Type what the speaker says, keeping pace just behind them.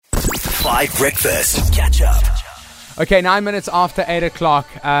5 Breakfast. Catch up. Okay, 9 minutes after 8 o'clock.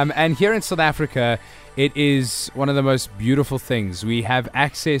 And here in South Africa, it is one of the most beautiful things. We have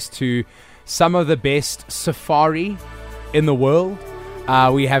access to some of the best safari in the world.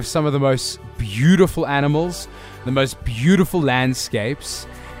 We have some of the most beautiful animals, the most beautiful landscapes.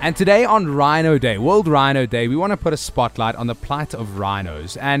 And today on Rhino Day, World Rhino Day, we want to put a spotlight on the plight of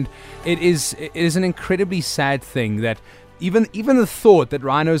rhinos. And it is an incredibly sad thing that even the thought that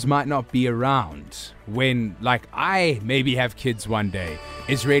rhinos might not be around when, like, I maybe have kids one day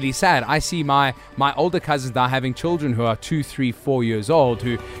is really sad. I see my older cousins now having children who are 2, 3, 4 years old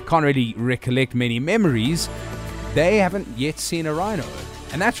who can't really recollect many memories. They haven't yet seen a rhino.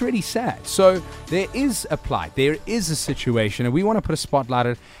 And that's really sad. So there is a plight, there is a situation, and we want to put a spotlight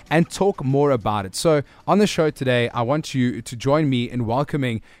on it and talk more about it. So on the show today, I want you to join me in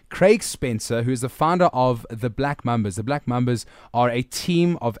welcoming Craig Spencer, who is the founder of the Black Mambas. The Black Mambas are a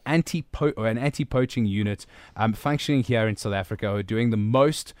team of an anti-poaching unit functioning here in South Africa who are doing the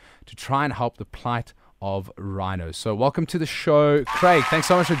most to try and help the plight of rhinos. So welcome to the show, Craig. Thanks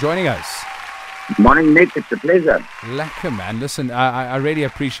so much for joining us. Morning, Nick. It's a pleasure. Lekker, man. Listen, I really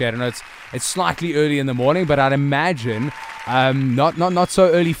appreciate it. I know it's slightly early in the morning, but I'd imagine not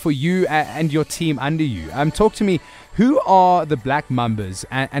so early for you and your team under you. Talk to me. Who are the Black Mambas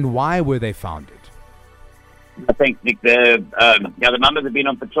and why were they founded? I think, Nick, the Mambas have been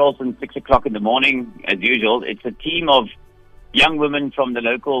on patrol since 6 o'clock in the morning, as usual. It's a team of young women from the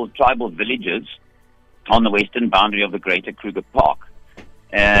local tribal villages on the western boundary of the Greater Kruger Park.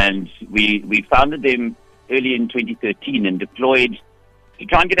 And we founded them early in 2013 and deployed to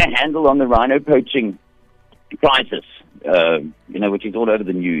try and get a handle on the rhino poaching crisis, which is all over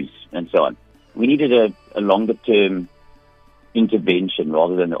the news and so on. We needed a longer-term intervention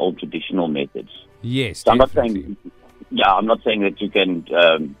rather than the old traditional methods. Yes, so I'm not saying that you can,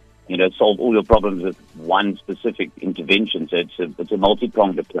 solve all your problems with one specific intervention. So it's a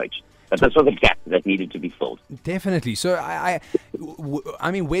multi-pronged approach. But this was a gap that needed to be filled. Definitely. So, I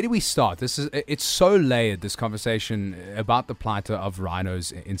mean, where do we start? It's so layered, this conversation about the plight of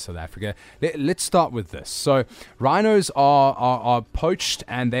rhinos in South Africa. Let's start with this. So, rhinos are poached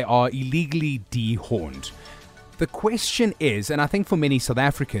and they are illegally dehorned. The question is, and I think for many South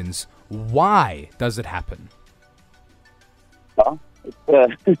Africans, why does it happen? Well,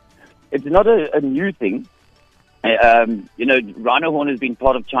 it's not a new thing. Rhino horn has been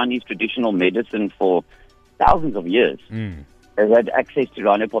part of Chinese traditional medicine for thousands of years. They've had access to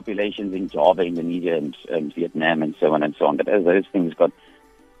rhino populations in Java, Indonesia, and Vietnam, and so on and so on. But as those things got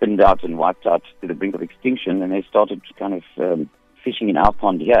thinned out and wiped out to the brink of extinction, and they started kind of fishing in our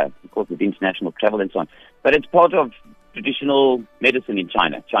pond here because of international travel and so on. But it's part of traditional medicine in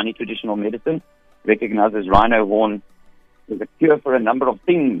China. Chinese traditional medicine recognizes rhino horn as a cure for a number of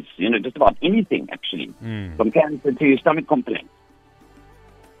things, just about anything, actually, from cancer to stomach complaints.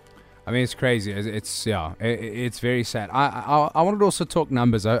 I mean, it's crazy. It's very sad. I wanted to also talk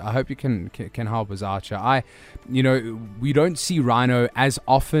numbers. I hope you can help us out here. We don't see rhino as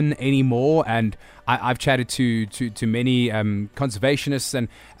often anymore, and I've chatted to many conservationists,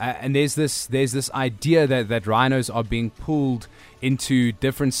 and there's this idea that rhinos are being pulled into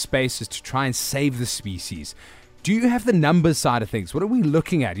different spaces to try and save the species. Do you have the numbers side of things? What are we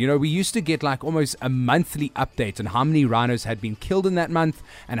looking at? We used to get like almost a monthly update on how many rhinos had been killed in that month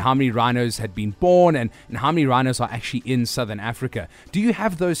and how many rhinos had been born and how many rhinos are actually in Southern Africa. Do you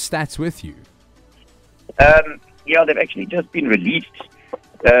have those stats with you? They've actually just been released.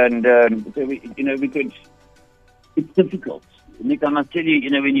 And, so we could, it's difficult. Nick, I must tell you,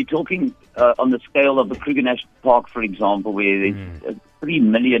 when you're talking on the scale of the Kruger National Park, for example, where there's a 3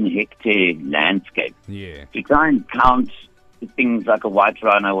 million hectare landscape, to try and count things like a white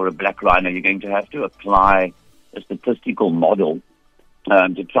rhino or a black rhino, you're going to have to apply a statistical model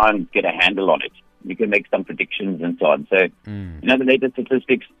to try and get a handle on it. You can make some predictions and so on. So, the latest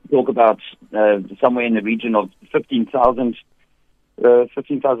statistics talk about somewhere in the region of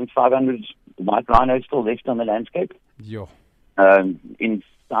 15,500 white rhinos still left on the landscape. In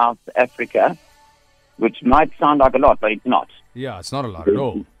South Africa, which might sound like a lot, but it's not. Yeah, it's not a lot at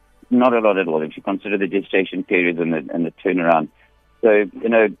all. Not a lot at all if you consider the gestation periods and the turnaround. So,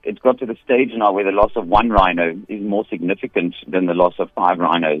 it's got to the stage now where the loss of one rhino is more significant than the loss of 5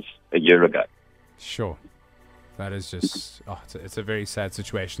 rhinos a year ago. Sure. That is just, it's a very sad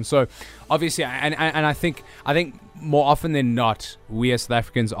situation. So, obviously, and I think more often than not, we as South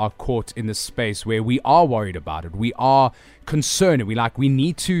Africans are caught in this space where we are worried about it. We are concerned. We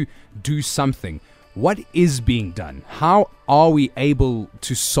need to do something. What is being done? How are we able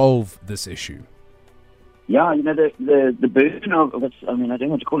to solve this issue? Yeah, the burden of, I mean, I don't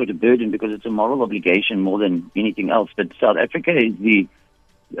want to call it a burden because it's a moral obligation more than anything else, but South Africa is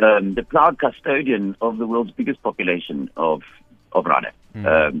the proud custodian of the world's biggest population of rhino.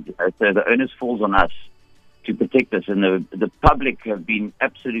 So the onus falls on us to protect us, and the public have been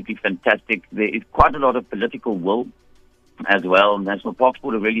absolutely fantastic. There is quite a lot of political will as well. National Parks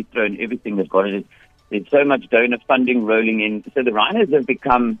Board have really thrown everything they've got in it. There's so much donor funding rolling in. So the rhinos have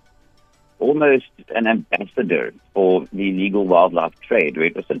become almost an ambassador for the illegal wildlife trade, where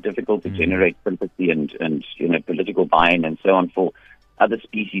it was so difficult to generate sympathy and political buy-in and so on for other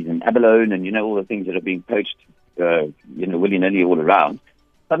species and abalone and all the things that are being poached willy-nilly all around.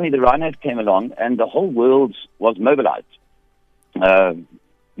 Suddenly the rhinos came along and the whole world was mobilized. So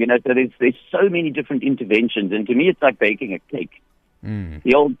there's so many different interventions, and to me it's like baking a cake.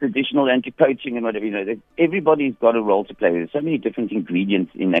 The old traditional anti-poaching and whatever, everybody's got a role to play. There's so many different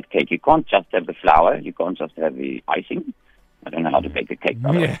ingredients in that cake. You can't just have the flour. You can't just have the icing. I don't know how to bake a cake,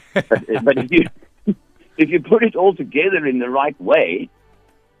 by the way. But if you put it all together in the right way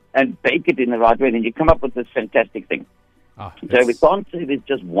and bake it in the right way, then you come up with this fantastic thing. So we can't say there's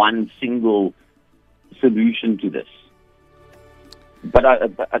just one single solution to this. But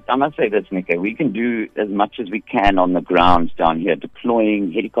I must say this, Nico, we can do as much as we can on the grounds down here,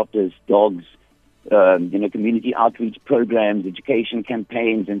 deploying helicopters, dogs, community outreach programs, education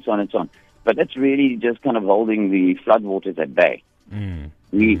campaigns, and so on and so on. But that's really just kind of holding the floodwaters at bay.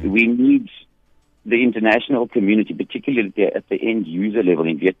 We need the international community, particularly at the end user level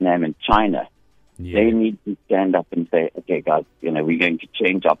in Vietnam and China. They need to stand up and say, okay, guys, we're going to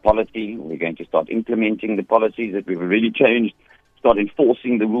change our policy. We're going to start implementing the policies that we've already changed. Start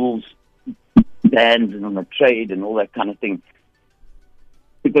enforcing the rules, bans on the trade and all that kind of thing,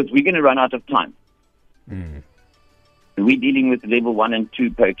 because we're going to run out of time. We're dealing with level 1 and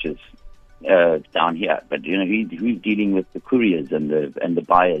 2 poachers down here, but who's dealing with the couriers and the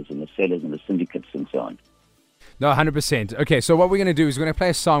buyers and the sellers and the syndicates and so on. No, 100%. Okay, so what we're going to do is we're going to play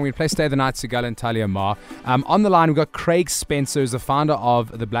a song. We're going to play Stay the Night, Sigala and Talia Ma. On the line, we've got Craig Spencer, who's the founder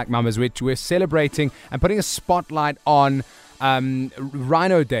of the Black Mambas, which we're celebrating and putting a spotlight on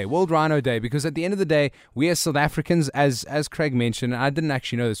Rhino Day, World Rhino Day, because at the end of the day, we as South Africans, as Craig mentioned, and I didn't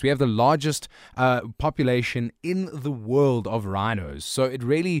actually know this, we have the largest population in the world of rhinos. So it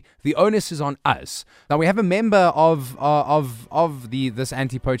really, the onus is on us. Now we have a member of this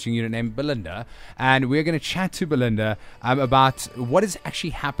anti-poaching unit named Belinda, and we're going to chat to Belinda about what is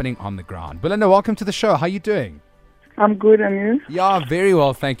actually happening on the ground. Belinda, welcome to the show. How are you doing? I'm good, and you? Yeah, very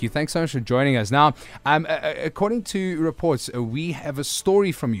well, thank you. Thanks so much for joining us. Now, according to reports, we have a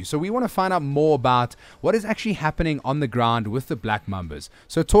story from you. So we want to find out more about what is actually happening on the ground with the Black Mambas.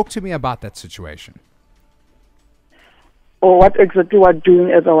 So talk to me about that situation. Or what exactly we're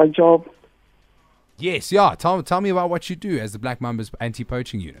doing as our job. Yes, yeah. Tell me about what you do as the Black Mambas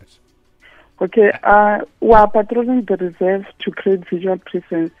anti-poaching unit. Okay, we are patrolling the reserve to create visual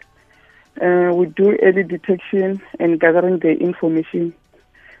presence. We do early detection and gathering the information.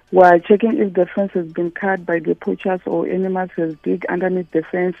 We are checking if the fence has been cut by the poachers or animals has dig underneath the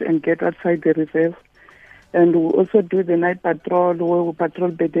fence and get outside the reserve. And we also do the night patrol where we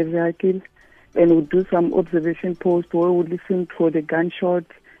patrol by the vehicle, and we do some observation posts where we listen for the gunshot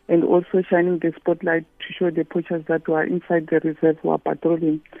and also shining the spotlight to show the poachers that we are inside the reserve who are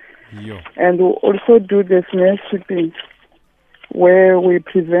patrolling. And we also do the snare sweeping, where we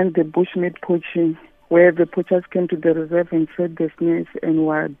prevent the bushmeat poaching, where the poachers came to the reserve and set the snares and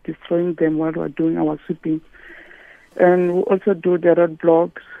were destroying them while we are doing our sweeping. And we also do the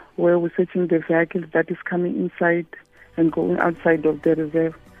roadblocks, where we're searching the vehicles that is coming inside and going outside of the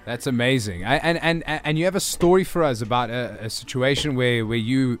reserve. That's amazing. And you have a story for us about a situation where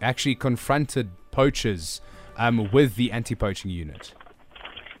you actually confronted poachers with the anti-poaching unit.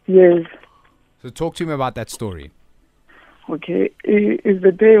 Yes. So talk to me about that story. Okay, it's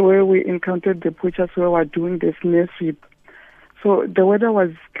the day where we encountered the poachers where we were doing the snare sweep. So the weather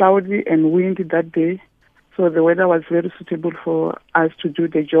was cloudy and windy that day. So the weather was very suitable for us to do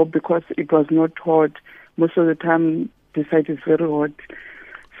the job because it was not hot. Most of the time the site is very hot.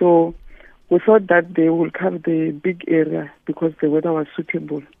 So we thought that they will cover the big area because the weather was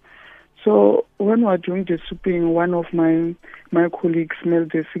suitable. So when we were doing the sweeping, one of my colleagues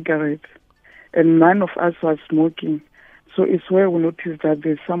smelled the cigarette and none of us was smoking. So it's where we noticed that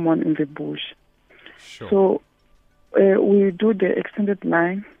there's someone in the bush. Sure. So we do the extended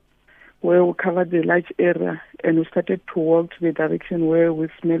line where we cover the large area and we started to walk to the direction where we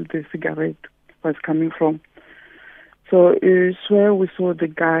smelled the cigarette was coming from. So it's where we saw the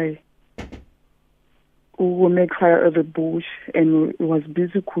guy who will make fire at the bush and he was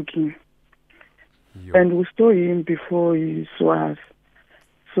busy cooking. and we saw him before he saw us.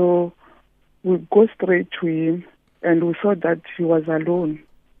 So we go straight to him, and we saw that he was alone.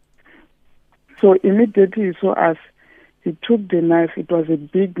 So immediately he saw us. He took the knife. It was a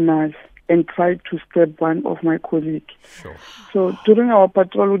big knife, and tried to stab one of my colleagues. Sure. So during our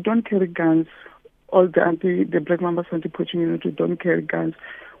patrol, we don't carry guns. All the Black Mambas anti-poaching unit, we don't carry guns.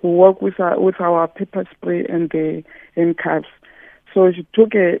 We work with our pepper spray and the handcuffs. So she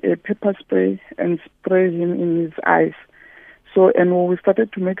took a pepper spray and sprayed him in his eyes. So, and we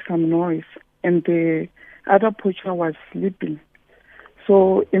started to make some noise, and the other poacher was sleeping.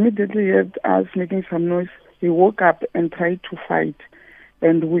 So immediately he heard us making some noise. He woke up and tried to fight,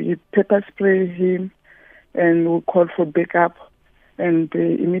 and we pepper sprayed him, and we called for backup, and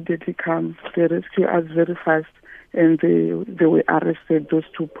they immediately come. They rescued us very fast, and they were arrested, those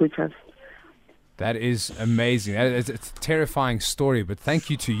two poachers. That is amazing. It's a terrifying story, but thank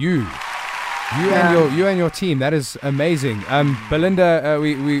you to you. You and your team. That is amazing. Belinda,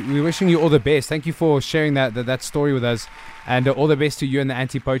 we're wishing you all the best. Thank you for sharing that story with us, and all the best to you and the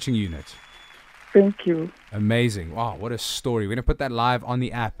anti-poaching unit. Thank you. Amazing. Wow, what a story. We're going to put that live on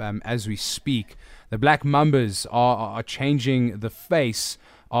the app as we speak. The Black Mambas are changing the face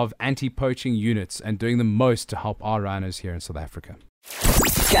of anti-poaching units and doing the most to help our rhinos here in South Africa.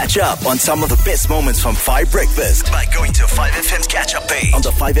 Catch up on some of the best moments from 5 Breakfast by going to 5FM's catch-up page on the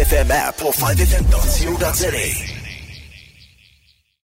 5FM app or 5FM.co.za.